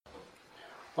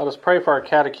Let us pray for our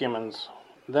catechumens.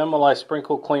 Then will I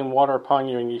sprinkle clean water upon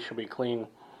you, and ye shall be clean.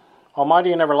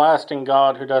 Almighty and everlasting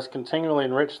God, who dost continually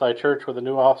enrich thy church with a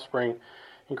new offspring,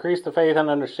 increase the faith and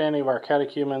understanding of our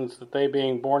catechumens, that they,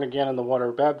 being born again in the water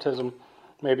of baptism,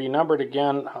 may be numbered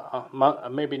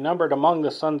among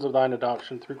the sons of thine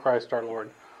adoption, through Christ our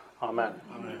Lord. Amen.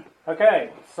 Amen.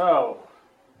 Okay, so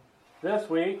this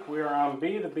week we are on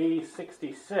B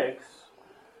 66,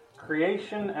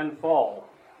 Creation and Fall.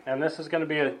 And this is going to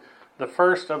be the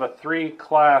first of a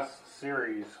 3-class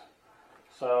series.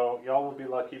 So y'all will be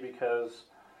lucky because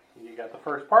you got the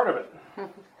first part of it.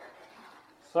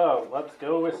 So let's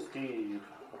go with Steve.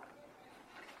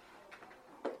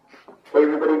 Hey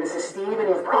everybody, this is Steve, and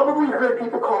you've probably heard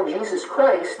people call Jesus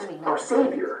Christ our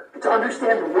Savior. To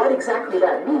understand what exactly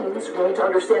that means, we need to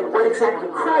understand what exactly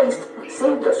Christ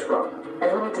saved us from.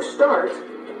 And we need to start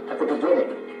at the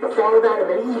beginning. The fall of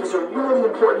Adam and Eve is a really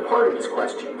important part of this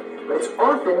question, but it's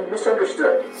often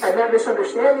misunderstood. And that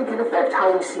misunderstanding can affect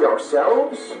how we see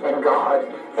ourselves and God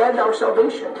and our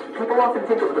salvation. People often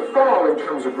think of the fall in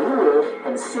terms of rule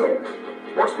and sin.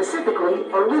 More specifically,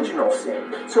 original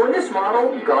sin. So in this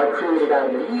model, God created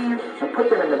Adam and Eve, He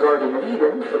put them in the Garden of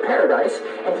Eden, or paradise,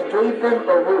 and He gave them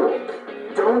a rule.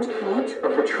 Don't eat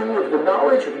of the tree of the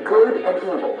knowledge of good and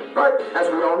evil. But, as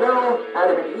we all know,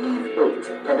 Adam and Eve ate.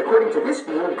 And according to this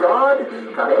view, God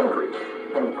got angry,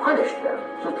 and He punished them.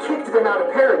 He kicked them out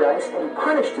of paradise, and He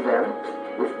punished them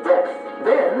with death.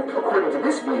 Then, according to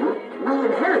this view, we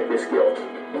inherit this guilt,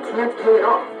 and can't pay it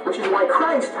off, which is why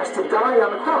Christ has to die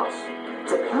on the cross,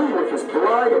 to pay with His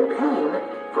blood and pain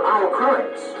for our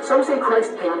crimes. Some say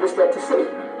Christ paid this debt to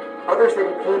Satan. Others that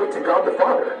He paid it to God the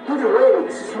Father. Either way,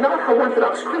 this is not how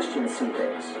Orthodox Christians see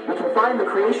things. We can find the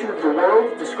creation of the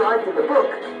world described in the book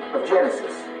of Genesis.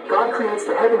 God creates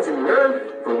the heavens and the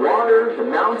earth, the water, the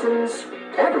mountains,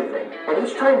 everything. And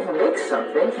each time He makes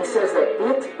something, He says that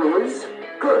it is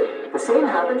good. The same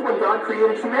happened when God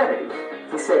created humanity.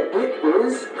 He said, it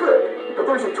is good. But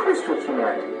there's a twist with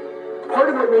humanity. Part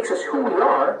of what makes us who we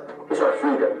are is our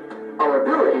freedom, our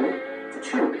ability to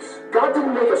choose. God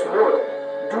didn't make us mortal,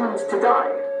 doomed to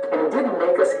die, and He didn't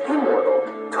make us immortal,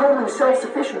 totally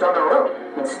self-sufficient on our own.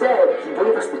 Instead, He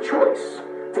gave us the choice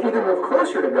to either move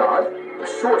closer to God, the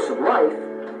source of life,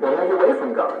 or move away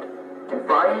from God and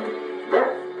find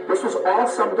death. This was all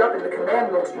summed up in the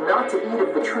commandment not to eat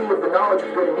of the tree of the knowledge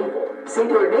of good and evil. St.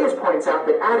 Irenaeus points out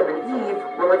that Adam and Eve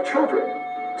were like children,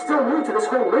 still new to this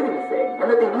whole living thing, and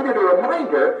that they needed a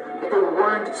reminder that they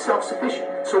weren't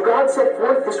self-sufficient. So God set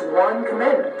forth this one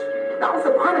commandment, not with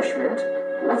a punishment,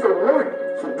 but with a warning.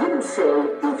 He didn't say,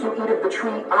 if you eat of the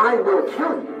tree, I will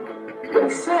kill you. What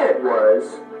He said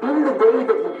was, in the day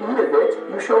that you eat of it,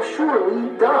 you shall surely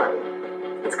die.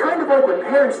 It's kind of like when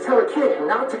parents tell a kid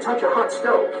not to touch a hot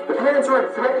stove. The parents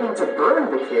aren't threatening to burn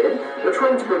the kid, they're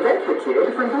trying to prevent the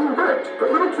kid from being burnt.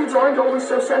 But little kids aren't always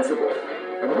so sensible.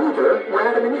 And neither were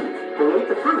Adam and Eve. They ate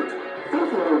the fruit,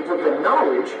 thinking they would give them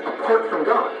knowledge apart from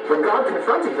God. When God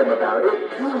confronted them about it,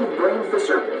 Eve blamed the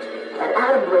serpent, and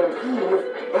Adam blamed Eve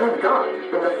and God.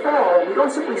 In the fall, we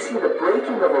don't simply see the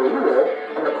breaking of a rule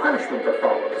and the punishment that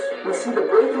follows. We see the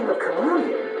breaking of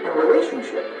communion and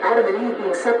relationship. Adam and Eve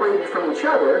being separated from each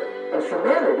other, and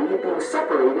humanity being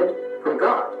separated from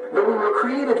God. Though we were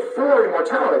created for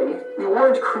immortality, we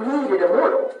weren't created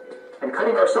immortal. And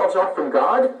cutting ourselves off from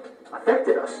God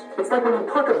affected us. It's like when you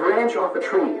pluck a branch off a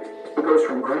tree. It goes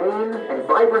from green and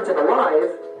vibrant and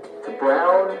alive to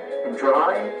brown and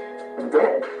dry and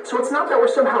dead. So it's not that we're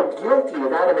somehow guilty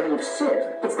of Adam and Eve's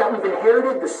sin. It's that we've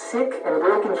inherited the sick and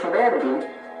broken humanity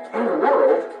and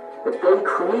world that they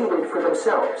created for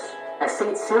themselves. As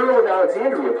St. Cyril of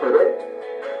Alexandria put it,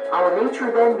 our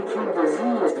nature then became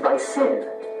diseased by sin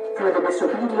through the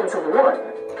disobedience of one,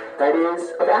 that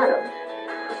is, of Adam.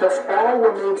 Thus all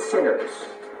were made sinners,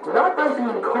 not by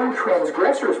being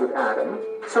co-transgressors with Adam,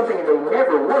 something they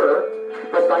never were,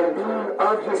 but by being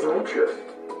of his nature.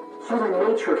 Human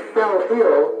nature fell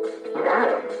ill in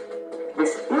Adam.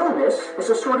 This illness is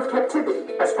a sort of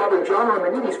captivity. As Father John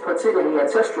Romanides puts it in The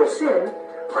Ancestral Sin,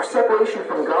 our separation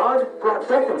from God brought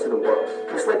death into the world.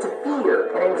 This led to fear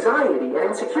and anxiety and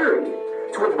insecurity,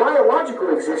 to a biological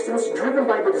existence driven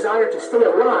by the desire to stay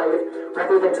alive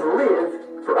rather than to live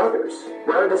for others,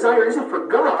 where our desire isn't for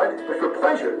God, but for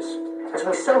pleasures, as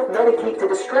we self-medicate to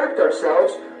distract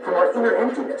ourselves from our inner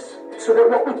emptiness, so that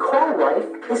what we call life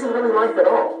isn't really life at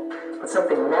all, but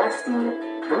something nasty,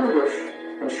 brutish,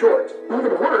 and short.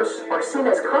 Even worse, our sin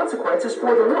has consequences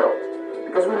for the world,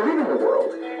 because we live in the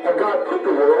world, and God put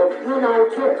the world in our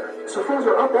care. So things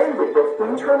are upended both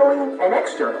internally and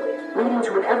externally, leading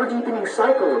to an ever-deepening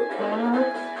cycle of pain,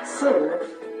 sin,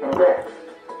 and death.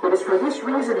 But It is for this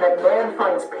reason that man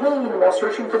finds pain while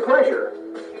searching for pleasure,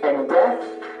 and death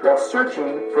while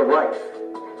searching for life.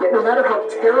 Yet no matter how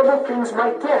terrible things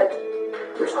might get,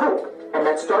 there's hope. And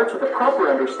that starts with a proper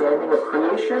understanding of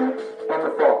creation and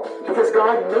the fall. Because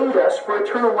God made us for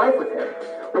eternal life with Him,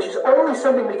 which is only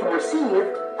something we can receive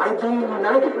by being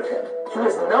united with Him. He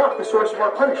is not the source of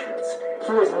our punishments.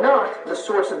 He is not the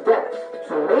source of death.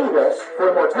 He made us for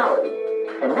immortality.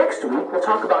 And next week, we'll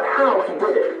talk about how He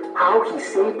did it, how He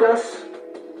saved us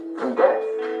from death.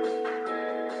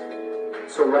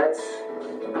 So let's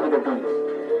be the bee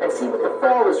and see what the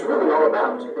fall is really all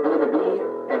about. Be the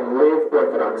bee and live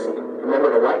orthodoxy.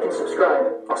 Remember to like and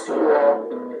subscribe. I'll see you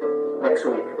all next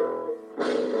week.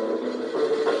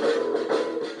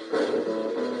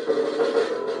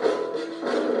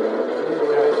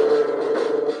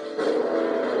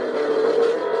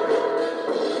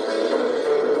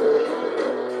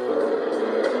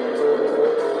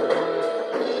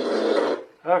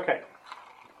 Okay.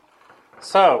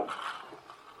 So,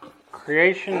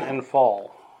 creation and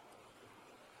fall.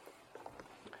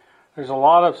 There's a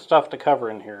lot of stuff to cover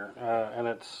in here, and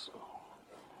it's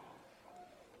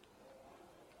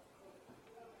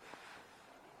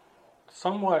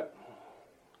somewhat.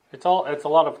 It's a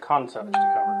lot of concepts to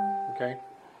cover.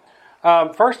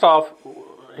 Okay. First off,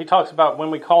 he talks about when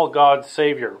we call God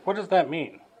Savior. What does that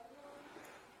mean?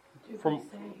 From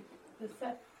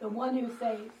the one who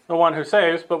saves. The one who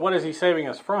saves, but what is He saving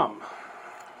us from?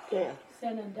 Death.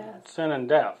 Sin and death. Sin and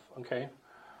death. Okay.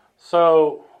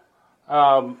 So.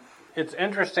 It's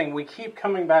interesting, we keep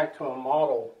coming back to a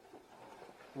model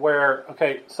where,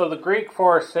 so the Greek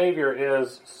for Savior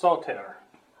is soter,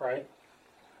 right?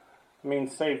 It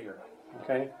means Savior,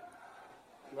 okay?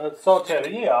 But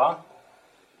soteria,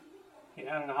 the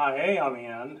N-I-A on the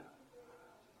end,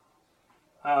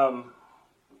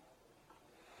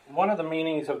 one of the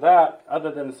meanings of that,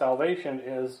 other than salvation,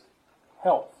 is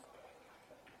health,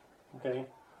 okay?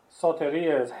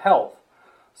 Soteria is health.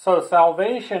 So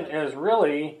salvation is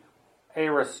really a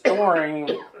restoring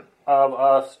of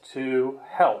us to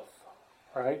health,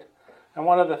 right? And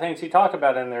one of the things he talked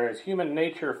about in there is human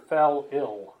nature fell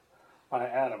ill by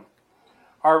Adam.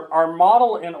 Our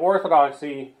model in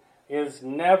Orthodoxy is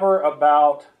never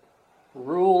about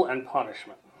rule and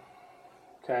punishment,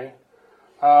 okay?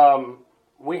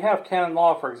 We have canon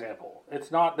law, for example.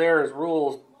 It's not there as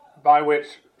rules by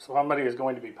which somebody is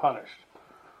going to be punished,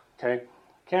 okay?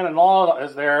 Canon law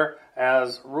is there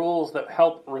as rules that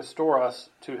help restore us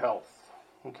to health.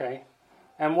 Okay?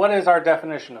 And what is our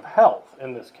definition of health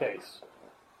in this case?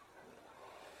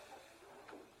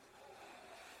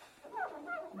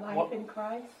 Life in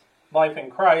Christ. Life in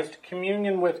Christ,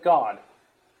 communion with God.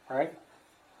 Right?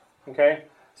 Okay?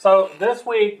 So this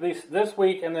week,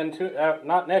 and then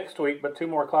not next week, but 2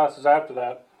 more classes after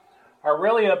that, are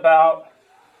really about,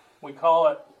 we call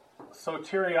it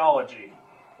soteriology.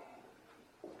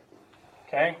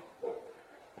 Okay?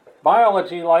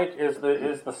 Biology, is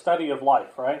the study of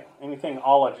life, right? Anything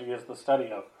ology is the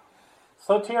study of.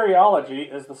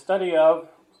 Soteriology is the study of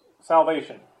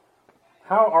salvation.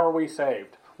 How are we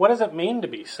saved? What does it mean to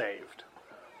be saved?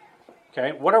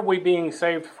 Okay, what are we being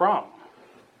saved from?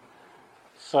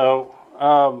 So,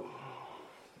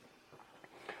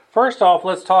 first off,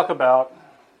 let's talk about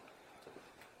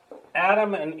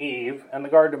Adam and Eve and the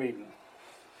Garden of Eden.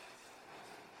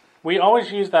 We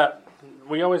always use that.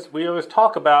 We always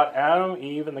talk about Adam,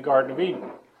 Eve, and the Garden of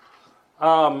Eden.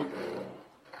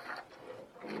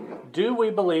 Do we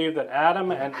believe that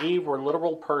Adam and Eve were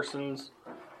literal persons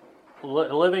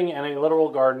living in a literal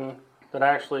garden that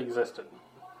actually existed?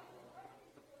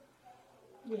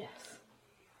 Yes.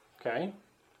 Okay.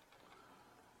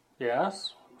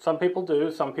 Yes. Some people do,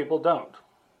 some people don't.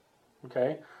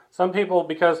 Okay. Some people,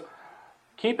 because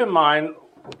keep in mind,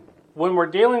 when we're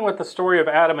dealing with the story of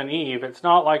Adam and Eve, it's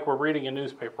not like we're reading a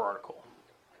newspaper article,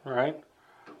 right?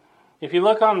 If you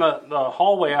look on the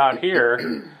hallway out here,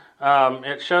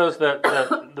 it shows that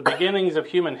the beginnings of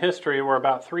human history were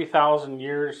about 3,000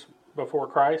 years before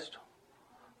Christ.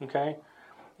 Okay,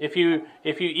 if you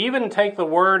even take the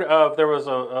word of, there was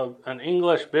an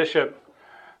English bishop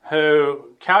who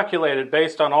calculated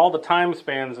based on all the time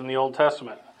spans in the Old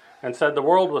Testament and said the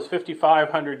world was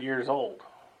 5,500 years old,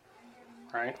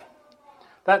 right?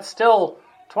 That's still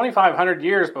 2,500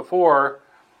 years before,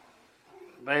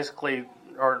 basically,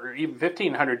 or even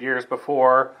 1,500 years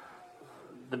before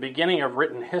the beginning of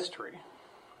written history,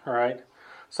 all right?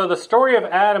 So the story of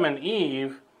Adam and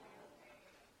Eve,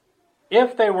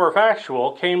 if they were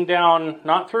factual, came down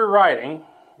not through writing,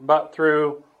 but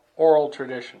through oral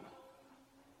tradition,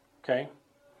 okay?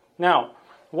 Now,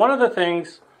 one of the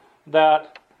things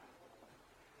that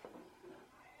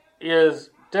is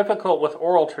difficult with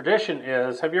oral tradition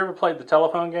is, have you ever played the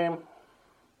telephone game?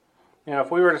 You know,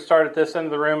 if we were to start at this end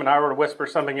of the room and I were to whisper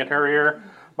something in her ear,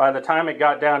 by the time it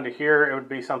got down to here, it would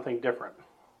be something different,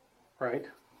 right?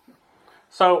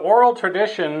 So oral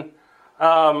tradition,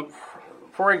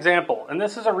 for example, and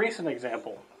this is a recent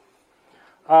example,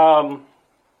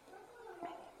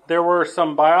 there were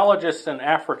some biologists in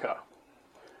Africa,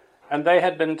 and they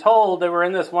had been told, they were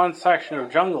in this one section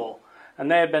of jungle, and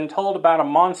they had been told about a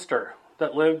monster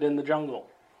that lived in the jungle.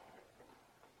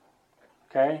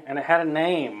 Okay, and it had a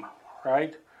name,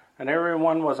 right? And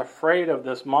everyone was afraid of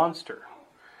this monster.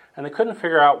 And they couldn't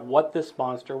figure out what this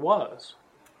monster was.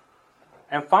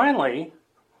 And finally,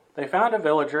 they found a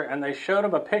villager and they showed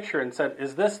him a picture and said,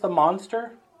 "Is this the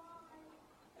monster?"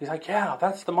 He's like, "Yeah,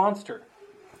 that's the monster."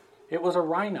 It was a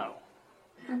rhino.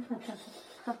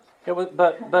 It was,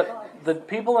 but the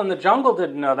people in the jungle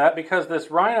didn't know that because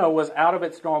this rhino was out of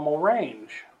its normal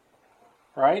range,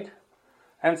 right?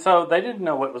 And so they didn't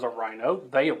know it was a rhino.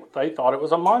 They thought it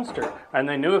was a monster. And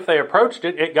they knew if they approached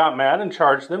it, it got mad and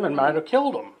charged them and might have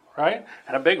killed them, right?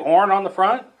 And a big horn on the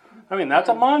front. I mean, that's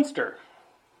a monster.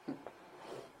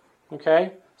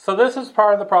 Okay? So this is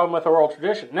part of the problem with oral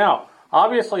tradition. Now,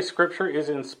 obviously, Scripture is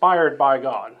inspired by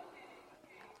God.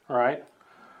 All right?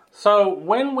 So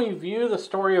when we view the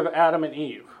story of Adam and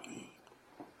Eve,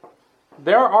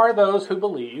 there are those who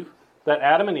believe that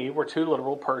Adam and Eve were two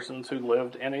literal persons who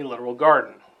lived in a literal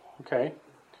garden. Okay?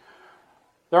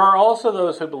 There are also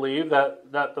those who believe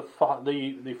that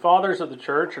the fathers of the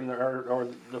church or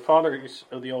the fathers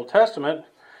of the Old Testament,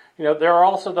 you know, there are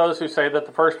also those who say that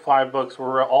the first 5 books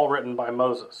were all written by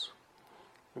Moses.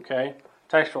 Okay?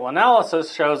 Textual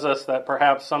analysis shows us that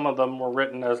perhaps some of them were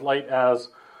written as late as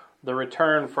the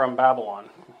return from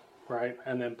Babylon, right?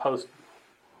 And then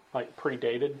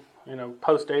predated, you know,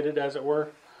 post-dated as it were.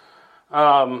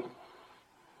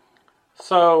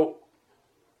 So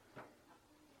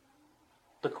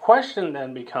the question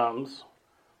then becomes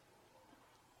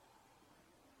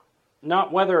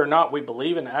not whether or not we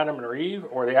believe in Adam and Eve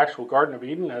or the actual Garden of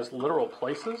Eden as literal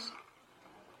places.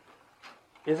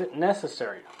 Is it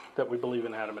necessary that we believe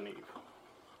in Adam and Eve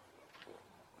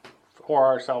for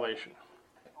our salvation?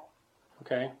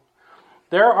 Okay?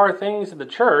 There are things in the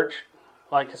church,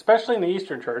 like especially in the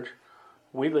Eastern Church,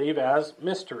 we leave as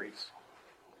mysteries.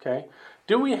 Okay?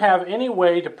 Do we have any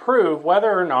way to prove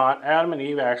whether or not Adam and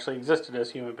Eve actually existed as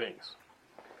human beings?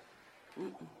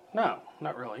 No,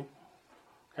 not really.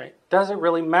 Okay? Does it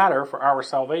really matter for our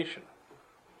salvation?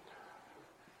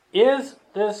 Is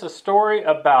this a story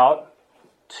about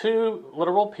two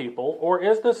literal people, or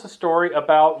is this a story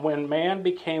about when man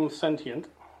became sentient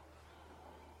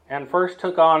and first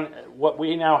took on what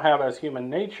we now have as human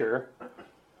nature,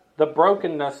 the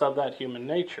brokenness of that human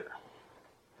nature?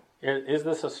 Is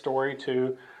this a story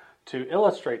to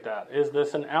illustrate that? Is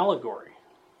this an allegory?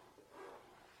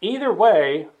 Either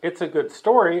way, it's a good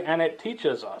story and it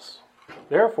teaches us.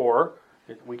 Therefore,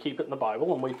 we keep it in the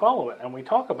Bible and we follow it and we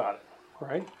talk about it,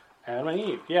 right? Adam and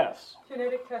Eve, yes.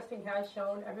 Genetic testing has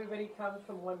shown everybody comes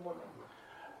from one woman.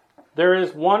 There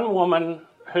is one woman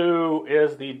who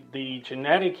is the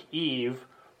genetic Eve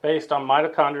based on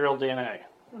mitochondrial DNA.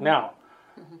 Mm-hmm. Now,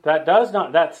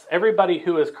 that's everybody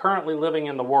who is currently living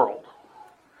in the world.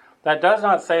 That does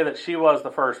not say that she was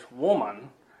the first woman.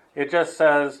 It just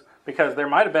says, because there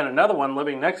might have been another one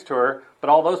living next to her, but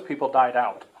all those people died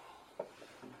out.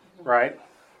 Right?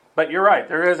 But you're right,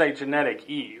 there is a genetic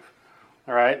Eve.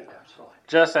 All right? Absolutely.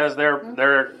 Just as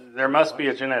there must be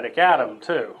a genetic Adam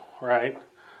too, right?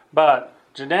 But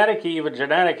genetic Eve and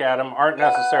genetic Adam aren't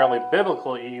necessarily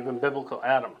biblical Eve and biblical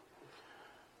Adam.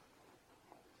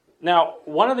 Now,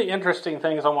 one of the interesting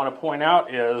things I want to point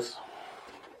out is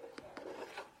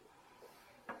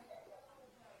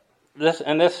this,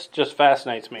 and this just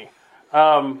fascinates me.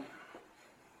 The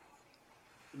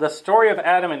story of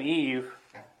Adam and Eve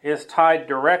is tied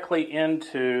directly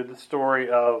into the story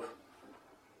of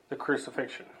the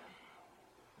crucifixion.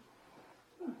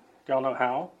 Y'all know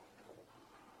how?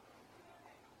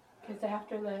 Because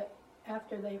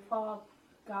after they fall,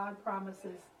 God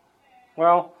promises.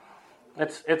 Well,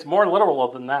 it's more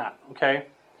literal than that, okay?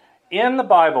 In the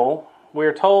Bible,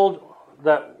 we're told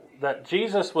that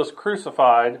Jesus was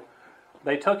crucified.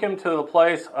 They took him to the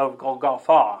place of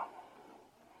Golgotha,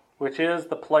 which is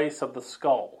the place of the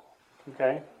skull,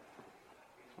 okay?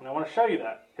 And I want to show you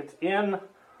that. It's in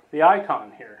the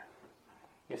icon here.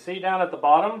 You see down at the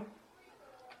bottom,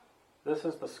 this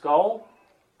is the skull.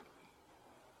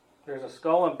 There's a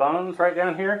skull and bones right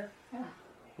down here,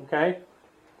 okay?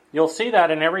 You'll see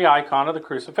that in every icon of the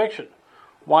crucifixion.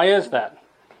 Why is that?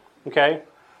 Okay?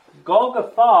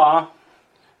 Golgotha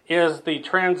is the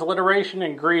transliteration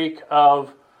in Greek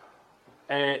of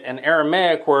an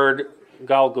Aramaic word,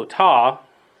 Golgotha.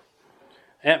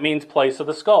 It means place of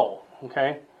the skull.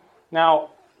 Okay? Now,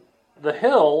 the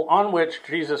hill on which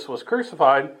Jesus was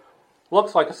crucified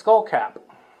looks like a skull cap.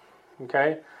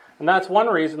 Okay? And that's one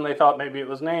reason they thought maybe it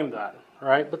was named that.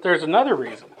 Right? But there's another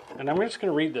reason. And I'm just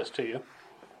going to read this to you.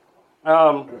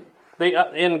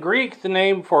 In Greek, the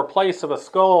name for place of a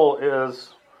skull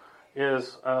is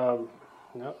it's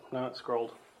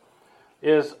scrolled.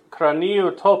 Is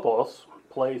craniotopos,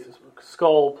 place,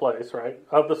 skull place, right?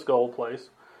 Of the skull place.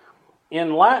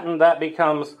 In Latin, that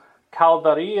becomes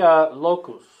calvaria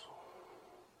locus.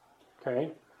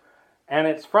 Okay? And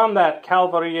it's from that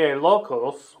calvaria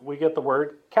locus we get the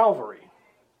word Calvary.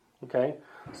 Okay?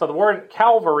 So the word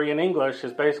Calvary in English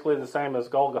is basically the same as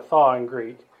Golgotha in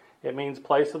Greek. It means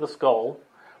place of the skull.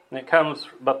 And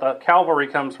but the Calvary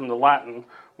comes from the Latin,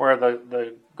 where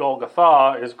the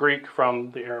Golgotha is Greek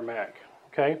from the Aramaic.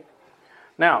 Okay?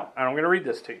 Now, I'm going to read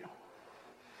this to you.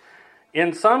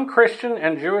 In some Christian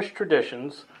and Jewish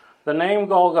traditions, the name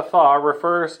Golgotha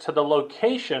refers to the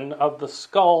location of the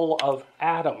skull of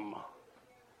Adam.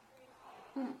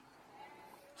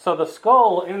 So the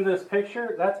skull in this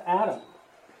picture, that's Adam.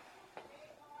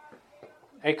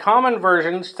 A common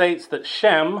version states that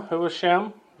Shem, who was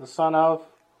Shem? The son of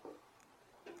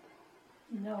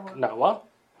Noah.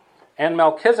 And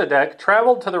Melchizedek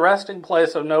traveled to the resting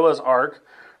place of Noah's ark,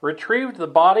 retrieved the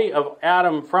body of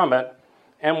Adam from it,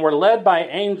 and were led by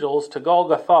angels to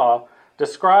Golgotha,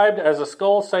 described as a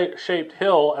skull-shaped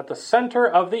hill at the center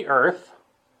of the earth.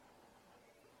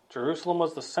 Jerusalem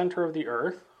was the center of the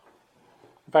earth.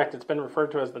 In fact, it's been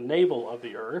referred to as the navel of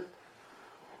the earth.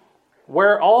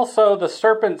 Where also the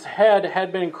serpent's head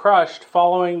had been crushed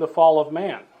following the fall of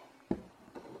man.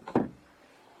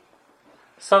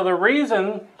 So the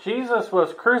reason Jesus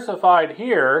was crucified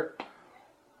here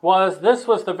was this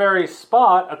was the very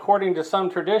spot, according to some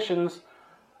traditions,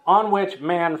 on which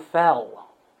man fell.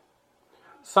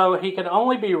 So he could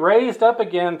only be raised up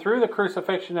again through the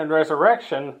crucifixion and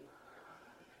resurrection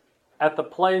at the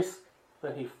place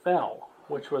that he fell,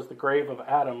 which was the grave of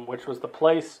Adam, which was the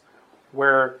place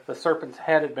where the serpent's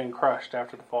head had been crushed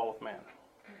after the fall of man.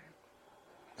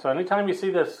 So anytime you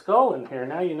see this skull in here,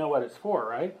 now you know what it's for,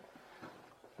 right?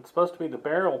 It's supposed to be the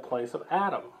burial place of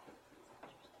Adam.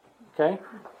 Okay?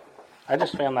 I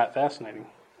just found that fascinating.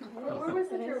 Where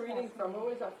was it you're reading from? Where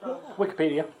was that from?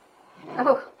 Wikipedia.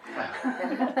 Oh.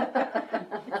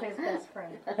 It's his best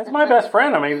friend. It's my best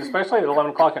friend. I mean, especially at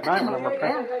 11 o'clock at night when I'm I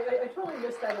preparing. totally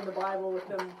missed that in the Bible with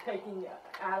them taking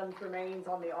Adam's remains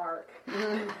on the ark.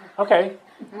 Okay.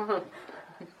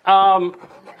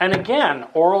 And again,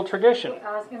 oral tradition.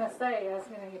 I was going to say, if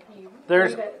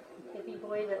you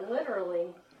believe it literally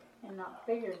and not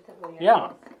figuratively.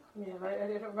 Yeah. Yeah, I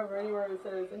didn't remember anywhere it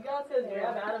says, and God says you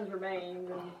have Adam's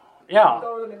remains and Yeah.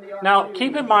 throw them in the ark. Now, too.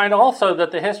 keep in mind also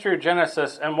that the history of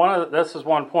Genesis, and this is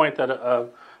one point that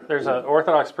there's an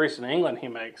Orthodox priest in England. He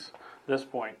makes this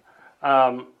point.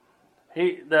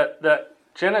 That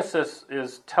Genesis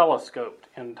is telescoped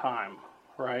in time,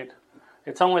 right?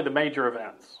 It's only the major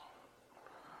events.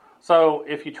 So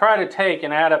if you try to take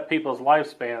and add up people's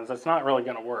lifespans, that's not really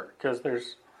going to work because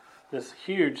there's this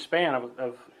huge span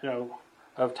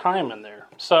of time in there.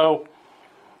 So,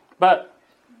 but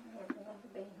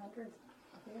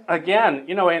again,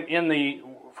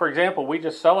 for example, we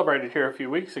just celebrated here a few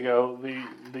weeks ago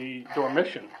the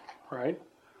Dormition, right?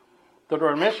 The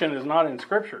Dormition is not in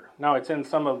Scripture. Now, it's in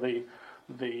some of the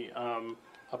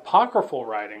apocryphal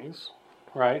writings,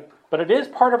 right? But it is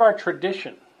part of our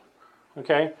tradition,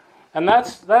 okay? And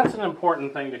that's an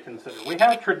important thing to consider. We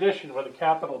have tradition with a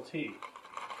capital T,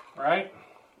 right?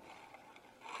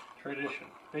 Tradition,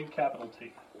 big capital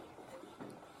T.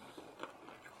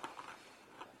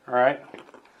 All right?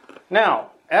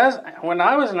 Now, when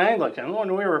I was an Anglican,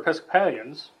 when we were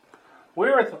Episcopalians, we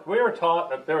were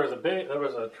taught that there was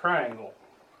a triangle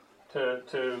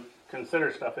to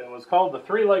consider stuff in. It was called the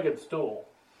three-legged stool.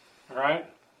 All right?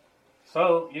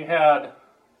 So you had,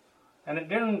 and it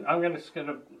didn't,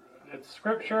 it's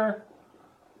Scripture,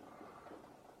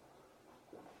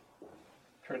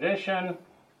 tradition,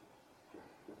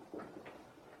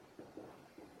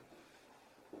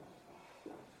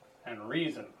 and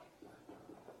reason.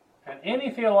 And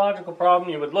any theological problem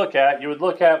you would look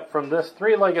at from this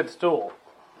three-legged stool.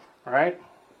 All right?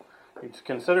 You'd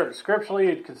consider it scripturally,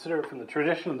 you'd consider it from the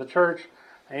tradition of the church,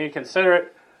 and you'd consider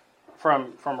it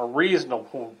from a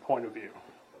reasonable point of view.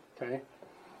 Okay?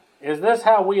 Is this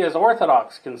how we as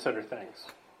Orthodox consider things?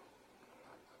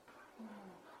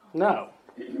 No.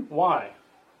 Why?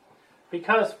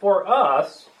 Because for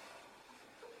us,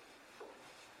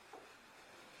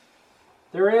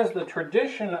 there is the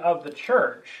tradition of the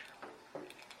church,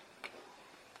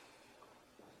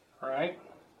 right?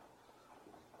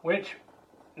 Which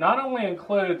not only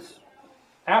includes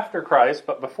after Christ,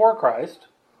 but before Christ,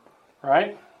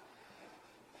 right?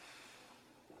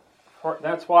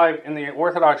 That's why in the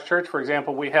Orthodox Church, for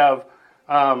example, we have,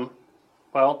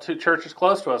 two churches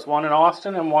close to us, one in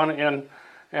Austin and one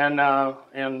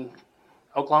in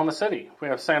Oklahoma City. We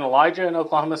have St. Elijah in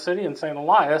Oklahoma City and St.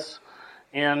 Elias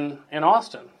in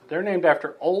Austin. They're named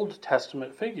after Old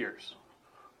Testament figures,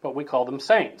 but we call them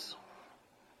saints,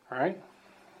 right?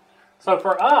 So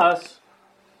for us,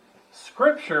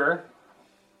 Scripture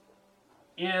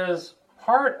is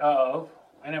part of,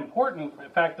 an important, in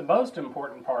fact, the most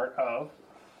important part of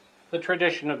the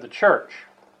tradition of the church.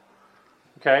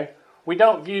 Okay? We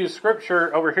don't view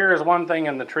Scripture over here as one thing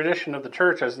and the tradition of the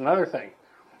church as another thing.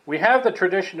 We have the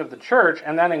tradition of the church,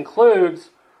 and that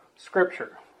includes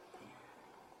Scripture.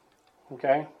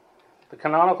 Okay? The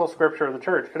canonical Scripture of the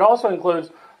church. It also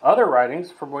includes other writings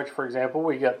from which, for example,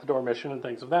 we get the Dormition and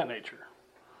things of that nature.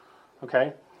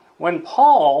 Okay? When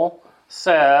Paul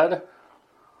said,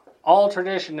 all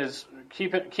tradition is,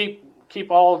 keep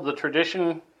all of the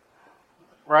tradition,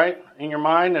 right, in your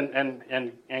mind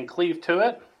and cleave to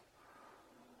it,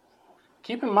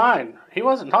 keep in mind, he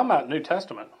wasn't talking about New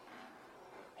Testament.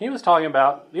 He was talking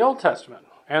about the Old Testament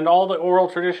and all the oral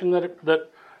tradition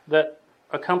that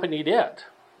accompanied it.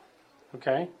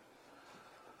 Okay?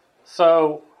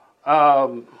 So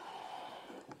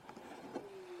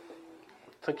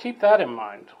keep that in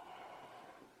mind.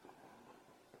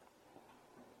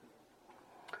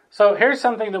 So here's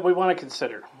something that we want to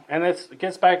consider. And it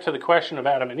gets back to the question of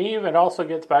Adam and Eve. It also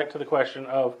gets back to the question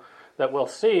of, that we'll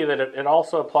see that it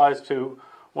also applies to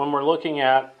when we're looking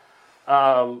at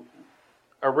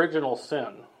original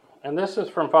sin. And this is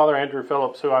from Father Andrew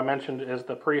Phillips, who I mentioned is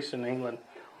the priest in England.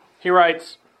 He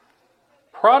writes,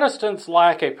 Protestants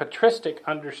lack a patristic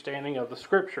understanding of the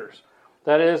Scriptures.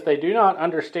 That is, they do not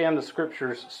understand the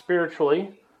Scriptures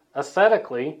spiritually,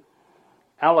 ascetically,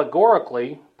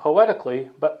 allegorically, poetically,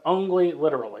 but only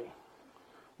literally.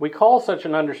 We call such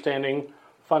an understanding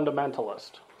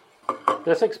fundamentalist.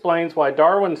 This explains why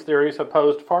Darwin's theories have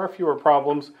posed far fewer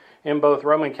problems in both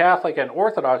Roman Catholic and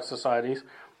Orthodox societies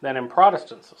than in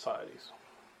Protestant societies.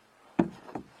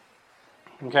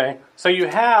 Okay, so you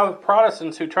have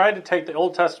Protestants who tried to take the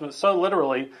Old Testament so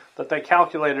literally that they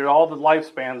calculated all the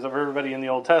lifespans of everybody in the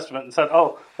Old Testament and said,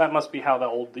 oh, that must be how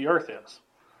old the earth is.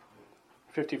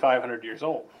 5,500 years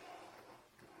old.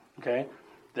 Okay,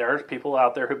 there's people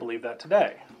out there who believe that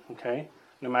today. Okay,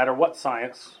 no matter what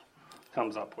science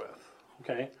comes up with.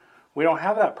 Okay, we don't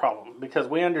have that problem because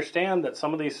we understand that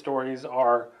some of these stories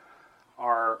are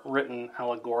written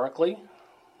allegorically.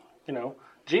 You know,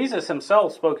 Jesus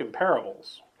himself spoke in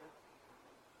parables.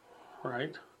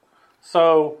 Right?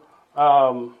 So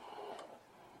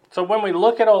when we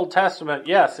look at Old Testament,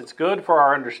 yes, it's good for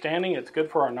our understanding, it's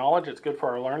good for our knowledge, it's good for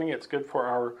our learning, it's good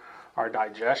for our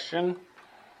digestion.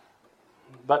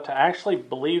 But to actually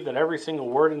believe that every single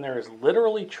word in there is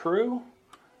literally true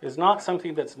is not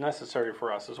something that's necessary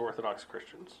for us as Orthodox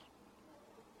Christians.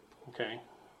 Okay?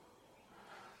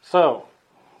 So,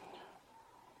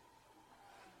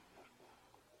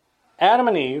 Adam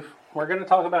and Eve, we're going to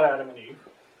talk about Adam and Eve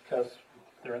because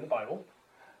they're in the Bible.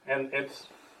 And it's,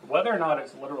 whether or not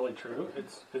it's literally true,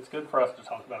 it's good for us to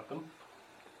talk about them.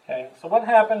 Okay, so what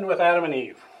happened with Adam and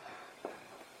Eve?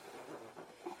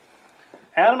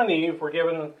 Adam and Eve were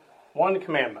given one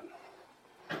commandment.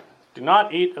 Do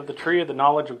not eat of the tree of the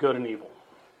knowledge of good and evil.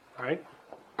 Right?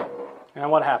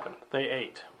 And what happened? They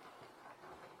ate.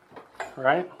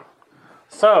 Right?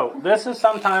 So, this is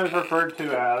sometimes referred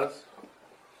to as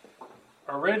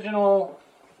original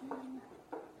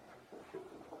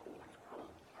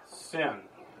sin.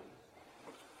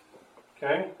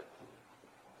 Okay?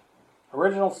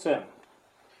 Original sin.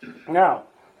 Now,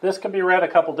 this can be read a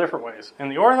couple different ways. In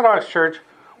the Orthodox Church,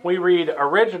 we read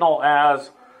original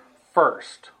as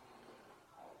first.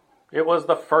 It was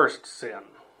the first sin.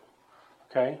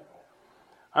 Okay?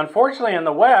 Unfortunately, in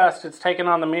the West, it's taken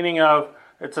on the meaning of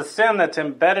it's a sin that's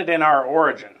embedded in our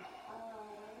origin.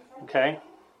 Okay?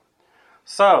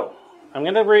 So, I'm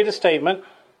going to read a statement,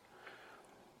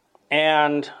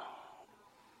 and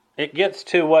it gets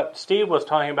to what Steve was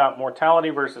talking about, mortality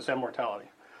versus immortality.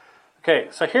 Okay,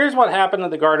 so here's what happened in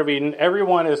the Garden of Eden.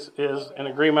 Everyone is in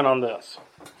agreement on this.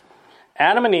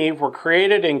 Adam and Eve were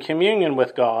created in communion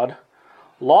with God,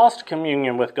 lost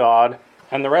communion with God,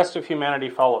 and the rest of humanity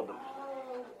followed them.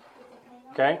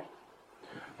 Okay?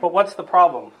 But what's the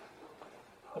problem?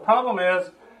 The problem is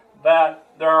that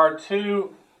there are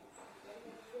two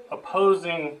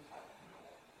opposing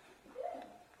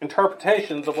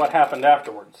interpretations of what happened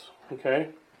afterwards. Okay?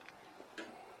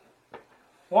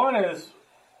 One is,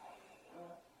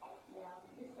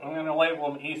 I'm going to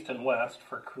label them east and west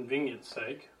for convenience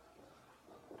sake.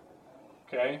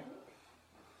 Okay?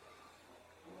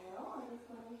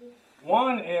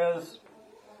 One is,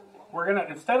 we're going to,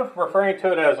 instead of referring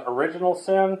to it as original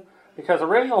sin, because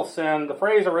original sin, the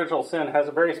phrase original sin has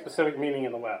a very specific meaning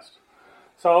in the West.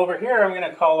 So over here, I'm going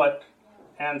to call it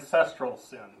ancestral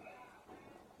sin.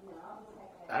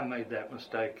 I made that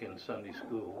mistake in Sunday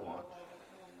school once.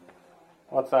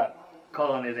 What's that?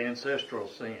 Calling it ancestral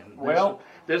sin. Well,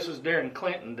 this was during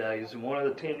Clinton days, and one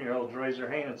of the 10-year-olds raised their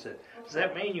hand and said, "Does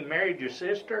that mean you married your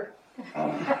sister?"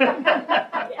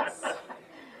 Yes.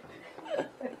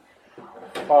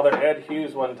 Father Ed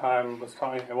Hughes one time was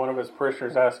talking, and one of his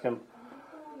parishioners asked him,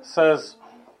 says,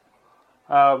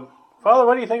 "Father,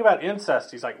 what do you think about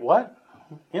incest?" He's like, "What?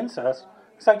 Incest?"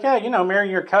 He's like, "Yeah,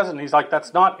 marrying your cousin." He's like,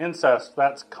 "That's not incest.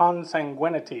 That's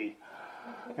consanguinity.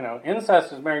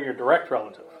 Incest is marrying your direct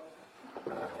relative.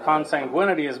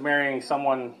 Consanguinity is marrying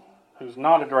someone who's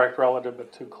not a direct relative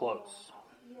but too close."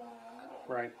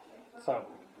 Right? So,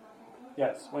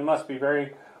 yes, we must be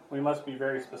very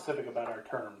specific about our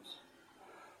terms.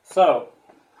 So,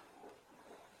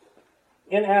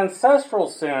 in ancestral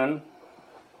sin,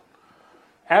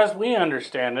 as we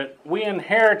understand it, we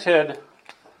inherited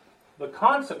the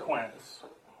consequence.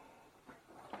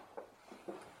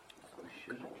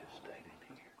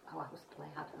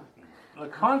 The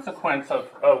consequence of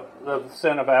the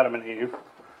sin of Adam and Eve,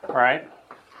 right?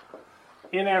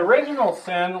 In original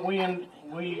sin,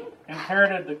 we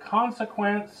inherited the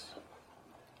consequence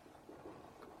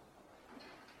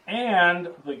and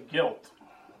the guilt.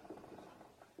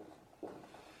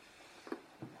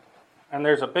 And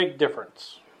there's a big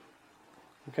difference.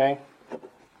 Okay?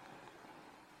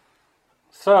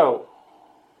 So,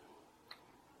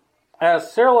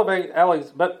 as Cyril of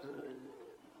Alexandria, but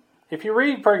if you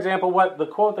read, for example, what the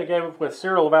quote they gave with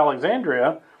Cyril of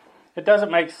Alexandria, it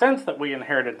doesn't make sense that we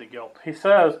inherited the guilt. He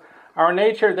says, our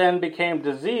nature then became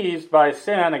diseased by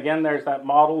sin. Again, there's that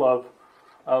model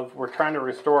of we're trying to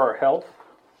restore our health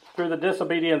through the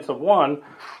disobedience of one,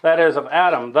 that is, of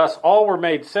Adam. Thus, all were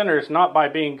made sinners, not by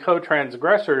being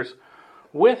co-transgressors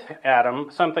with Adam,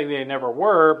 something they never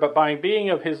were, but by being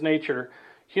of his nature.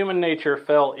 Human nature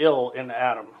fell ill in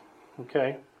Adam.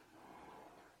 Okay?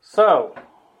 So,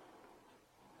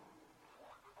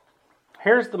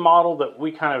 here's the model that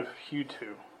we kind of hew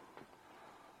to.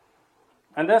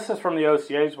 And this is from the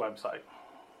OCA's website.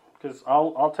 Because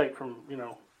I'll take from,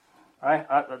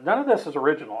 none of this is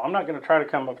original. I'm not going to try to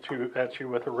come up at you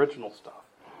with original stuff.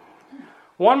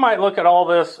 One might look at all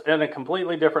this in a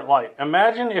completely different light.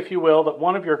 Imagine, if you will, that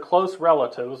one of your close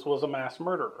relatives was a mass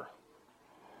murderer.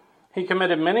 He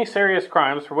committed many serious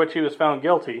crimes for which he was found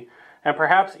guilty, and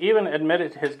perhaps even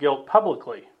admitted his guilt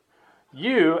publicly.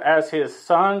 You, as his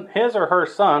or her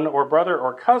son, or brother,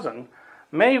 or cousin,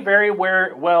 may very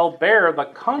well bear the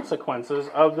consequences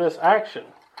of this action.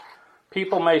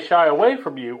 People may shy away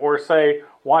from you or say,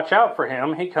 "Watch out for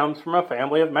him, he comes from a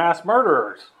family of mass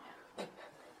murderers."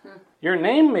 Your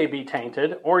name may be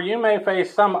tainted, or you may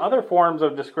face some other forms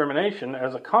of discrimination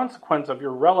as a consequence of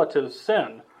your relative's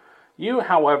sin. You,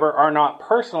 however, are not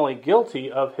personally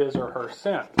guilty of his or her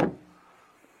sin.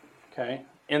 Okay?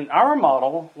 In our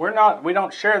model, we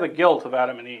don't share the guilt of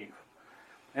Adam and Eve.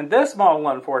 In this model,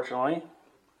 unfortunately,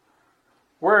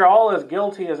 we're all as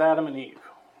guilty as Adam and Eve.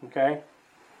 Okay?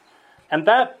 And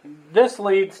this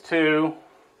leads to,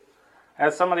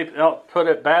 as somebody put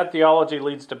it, bad theology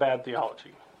leads to bad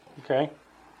theology. Okay?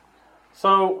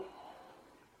 So,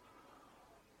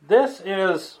 this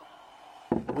is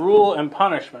rule and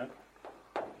punishment,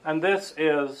 and this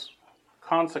is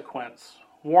consequence,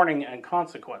 warning and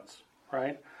consequence,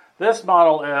 right? This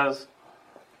model is,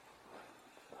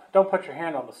 don't put your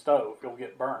hand on the stove, you'll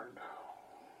get burned,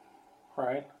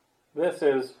 right? This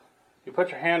is, you put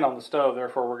your hand on the stove,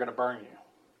 therefore we're going to burn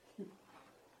you.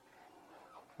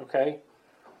 Okay?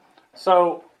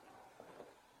 So,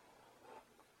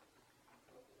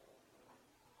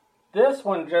 this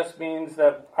one just means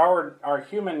that our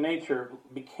human nature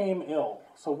became ill.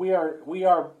 So we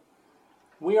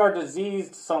are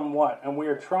diseased somewhat, and we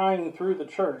are trying through the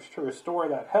church to restore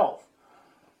that health.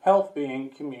 Health being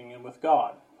communion with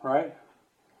God, right?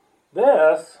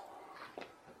 This,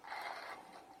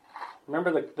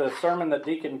 remember the sermon that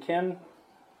Deacon Ken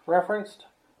referenced?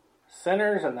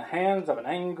 Sinners in the hands of an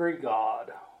angry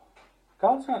God.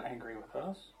 God's not angry with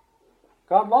us.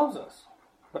 God loves us,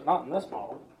 but not in this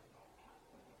model.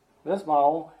 This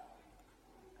model,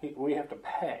 we have to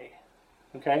pay.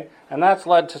 Okay? And that's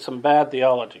led to some bad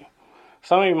theology.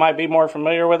 Some of you might be more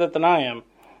familiar with it than I am.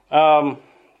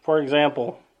 For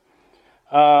example,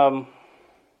 in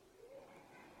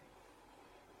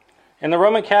the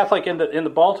Roman Catholic, in the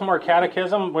Baltimore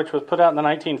Catechism, which was put out in the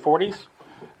 1940s,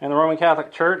 in the Roman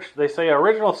Catholic Church, they say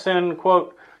original sin,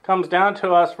 quote, comes down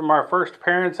to us from our first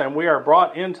parents, and we are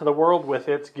brought into the world with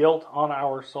its guilt on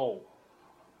our soul.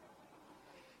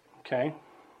 Okay?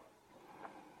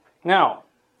 Now,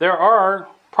 there are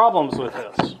problems with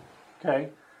this. Okay?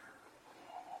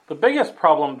 The biggest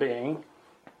problem being,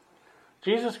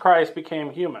 Jesus Christ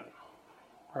became human.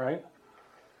 Right?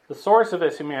 The source of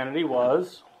his humanity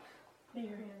was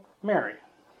Mary.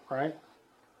 Right?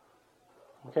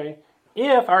 Okay?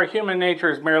 If our human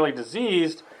nature is merely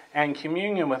diseased and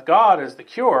communion with God is the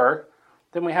cure,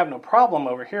 then we have no problem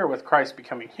over here with Christ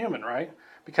becoming human, right?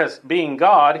 Because being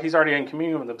God, he's already in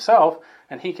communion with himself,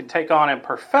 and he can take on and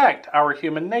perfect our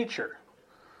human nature,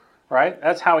 right?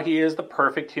 That's how he is the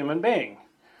perfect human being.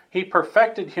 He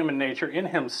perfected human nature in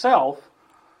himself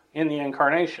in the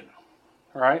incarnation,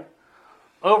 right?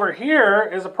 Over here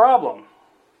is a problem.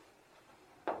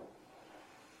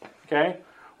 Okay?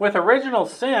 With original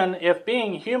sin, if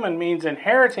being human means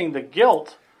inheriting the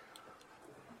guilt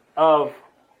of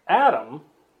Adam,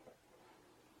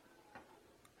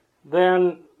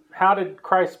 then how did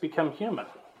Christ become human?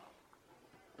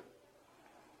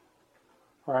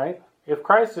 Right? If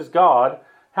Christ is God,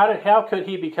 how could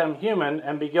he become human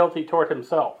and be guilty toward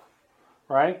himself?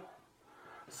 Right?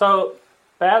 So,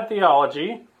 bad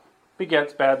theology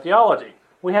begets bad theology.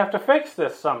 We have to fix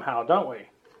this somehow, don't we?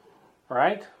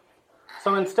 Right?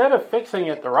 So instead of fixing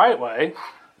it the right way,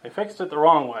 they fixed it the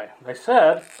wrong way. They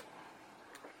said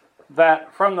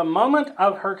that from the moment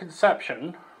of her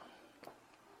conception,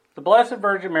 the Blessed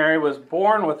Virgin Mary was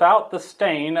born without the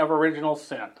stain of original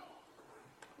sin.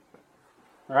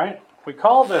 Right? We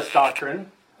call this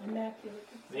doctrine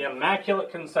the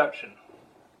Immaculate Conception.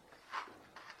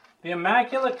 The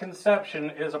Immaculate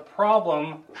Conception is a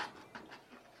problem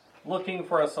looking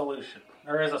for a solution.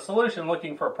 Or is a solution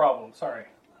looking for a problem, sorry.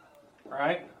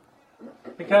 Right?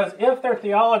 Because if their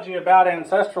theology about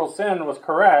ancestral sin was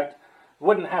correct, you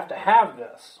wouldn't have to have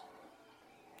this.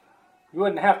 You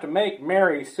wouldn't have to make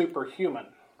Mary superhuman.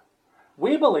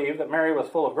 We believe that Mary was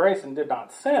full of grace and did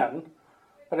not sin,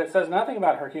 but it says nothing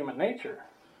about her human nature.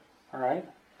 All right?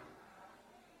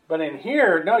 But in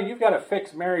here, no, you've got to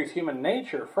fix Mary's human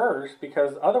nature first,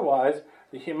 because otherwise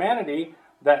the humanity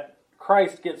that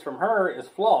Christ gets from her is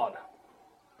flawed.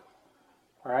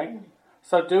 All right?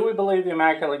 So do we believe the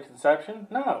Immaculate Conception?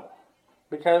 No.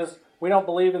 Because we don't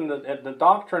believe in the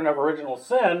doctrine of original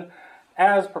sin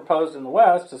as proposed in the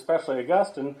West, especially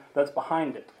Augustine, that's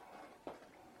behind it.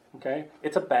 Okay?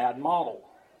 It's a bad model.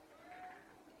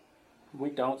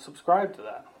 We don't subscribe to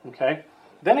that. Okay?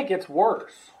 Then it gets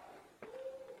worse.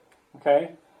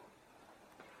 Okay?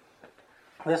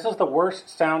 This is the worst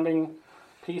sounding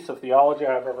piece of theology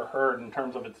I've ever heard in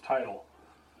terms of its title.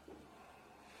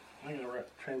 I'm going to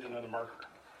change another marker.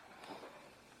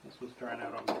 This was drying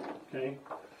out on me. Okay?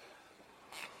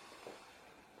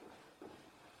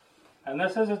 And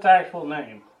this is its actual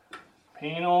name.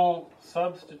 Penal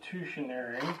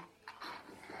substitutionary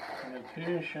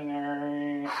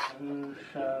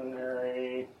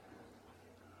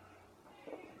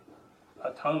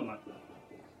atonement.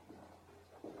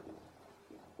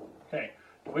 Okay.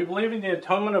 Do we believe in the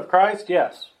atonement of Christ?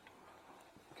 Yes.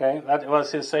 Okay, that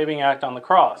was his saving act on the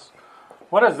cross.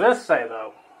 What does this say,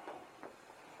 though?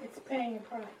 It's paying a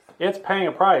price. It's paying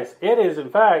a price. It is, in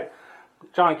fact,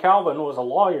 John Calvin was a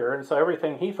lawyer, and so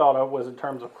everything he thought of was in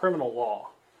terms of criminal law,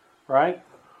 right?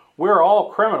 We're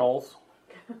all criminals,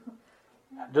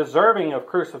 deserving of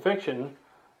crucifixion,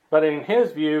 but in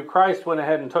his view, Christ went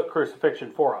ahead and took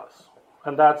crucifixion for us.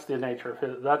 And that's the nature of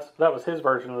his, that was his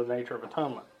version of the nature of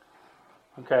atonement.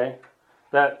 Okay?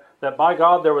 That by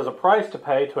God there was a price to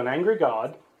pay to an angry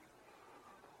God,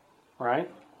 right?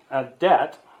 A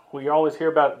debt. We always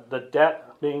hear about the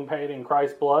debt being paid in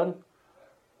Christ's blood.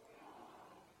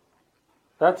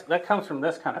 That comes from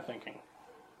this kind of thinking.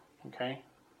 Okay?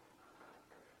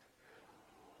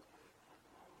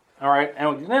 All right,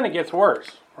 and then it gets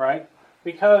worse, right?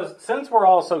 Because since we're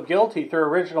all so guilty through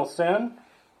original sin,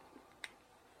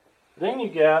 then you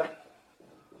get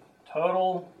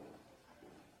total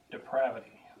depravity.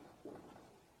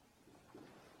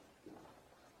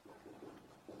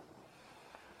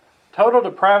 Total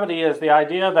depravity is the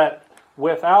idea that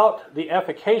without the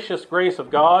efficacious grace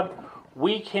of God,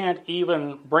 we can't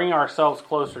even bring ourselves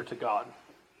closer to God.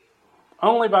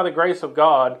 Only by the grace of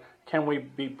God can we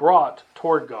be brought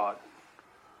toward God.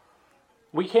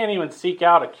 We can't even seek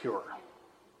out a cure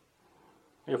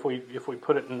if we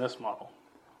put it in this model,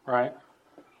 right?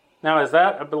 Now, is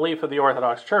that a belief of the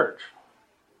Orthodox Church?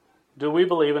 Do we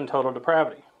believe in total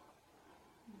depravity?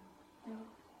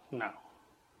 No.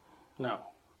 No.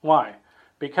 Why?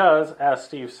 Because, as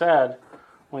Steve said,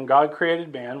 when God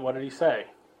created man, what did he say?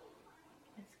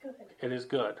 It's good. It is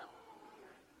good.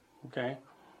 Okay?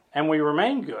 And we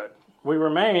remain good. We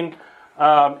remain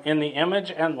in the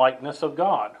image and likeness of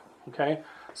God. Okay?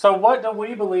 So what do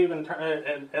we believe in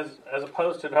as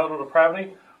opposed to total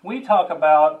depravity? We talk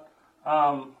about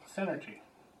synergy.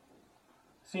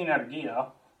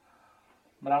 Synergia.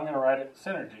 But I'm going to write it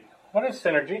synergy. What is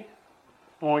synergy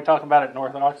when we talk about it in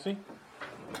Orthodoxy?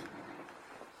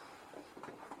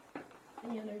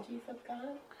 The energies of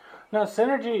God. No,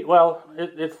 synergy, well,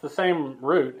 it's the same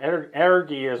root.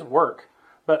 Ergi is work.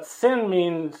 But syn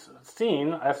means,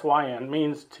 syn, S-Y-N,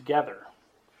 means together.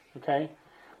 Okay?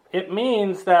 It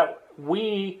means that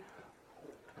we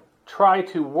try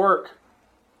to work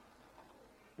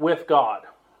with God.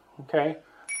 Okay?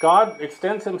 God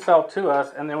extends himself to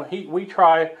us, and then we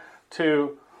try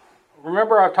to...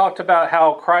 Remember I've talked about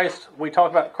how we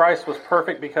talked about Christ was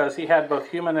perfect because he had both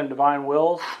human and divine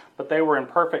wills, but they were in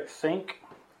perfect sync.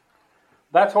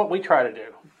 That's what we try to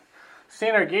do.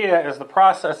 Synergia is the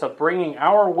process of bringing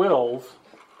our wills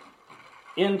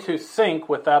into sync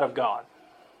with that of God.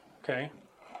 Okay?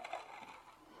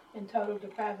 And total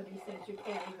depravity says you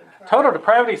can't even try. Total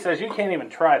depravity says you can't even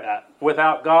try that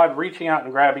without God reaching out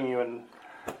and grabbing you and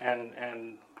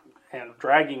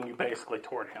dragging you basically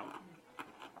toward him.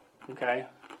 Okay?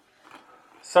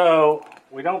 So,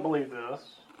 we don't believe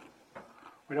this.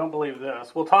 We don't believe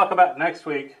this. We'll talk about next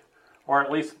week, or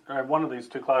at least one of these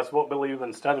two classes, what we believe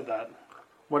instead of that.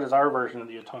 What is our version of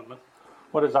the atonement?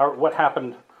 What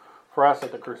happened for us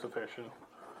at the crucifixion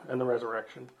and the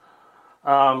resurrection?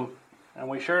 And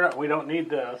we don't need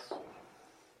this,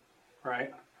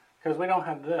 right? Because we don't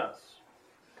have this.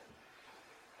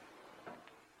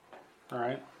 All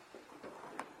right?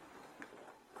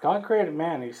 God created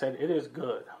man, he said, it is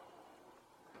good.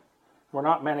 We're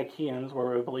not Manichaeans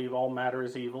where we believe all matter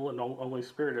is evil and only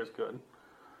spirit is good.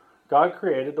 God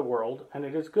created the world and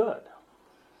it is good.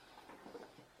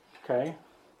 Okay?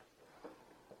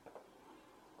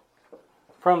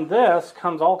 From this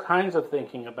comes all kinds of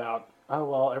thinking about, oh,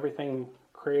 well, everything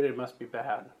created must be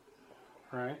bad.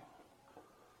 Right?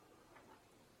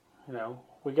 You know,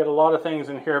 we get a lot of things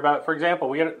in here about, for example,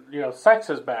 we get, sex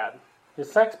is bad.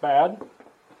 Is sex bad?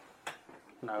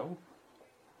 No.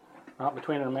 Not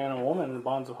between a man and a woman in the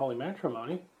bonds of holy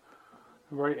matrimony.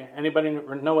 Anybody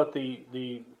know what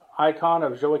the icon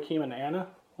of Joachim and Anna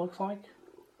looks like?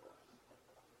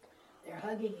 They're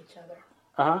hugging each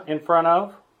other. In front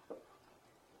of?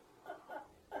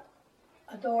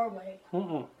 A doorway.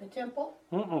 Mm-mm. The temple?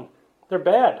 Mm-mm. Their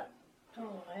bed.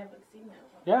 Oh, I haven't seen that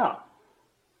one. Yeah.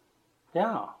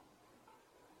 Yeah.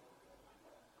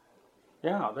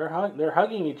 Yeah, they're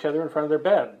hugging each other in front of their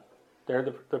bed. They're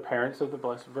the parents of the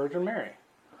Blessed Virgin Mary.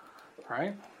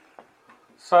 Right?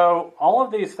 So, all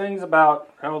of these things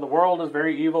about, the world is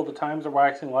very evil, the times are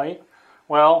waxing light.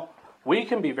 Well, we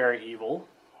can be very evil.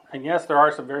 And yes, there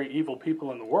are some very evil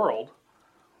people in the world.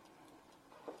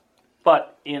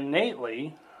 But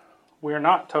innately, we're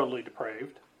not totally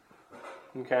depraved.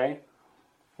 Okay?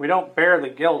 We don't bear the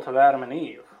guilt of Adam and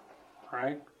Eve.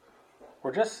 Right?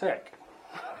 We're just sick.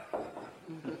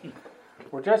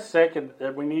 We're just sick and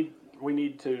we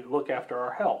need to look after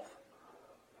our health.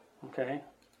 Okay?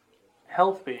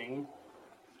 Health being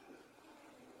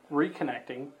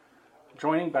reconnecting,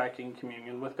 joining back in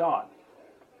communion with God.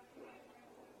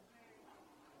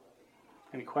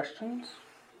 Any questions?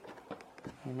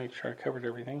 Let me make sure I covered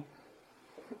everything.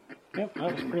 Yep,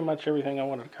 that was pretty much everything I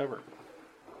wanted to cover.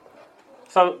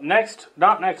 So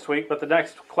not next week, but the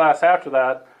next class after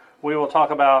that, we will talk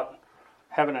about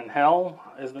heaven and hell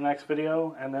is the next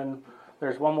video, and then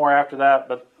there's one more after that,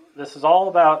 but this is all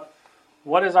about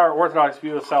what is our Orthodox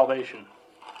view of salvation.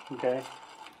 Okay?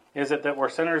 Is it that we're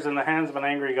sinners in the hands of an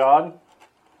angry God?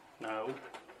 No.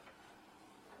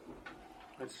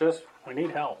 It's just we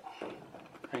need help.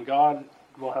 And God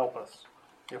will help us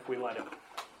if we let Him.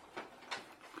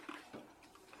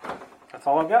 That's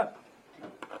all I've got.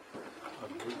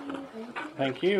 Thank you.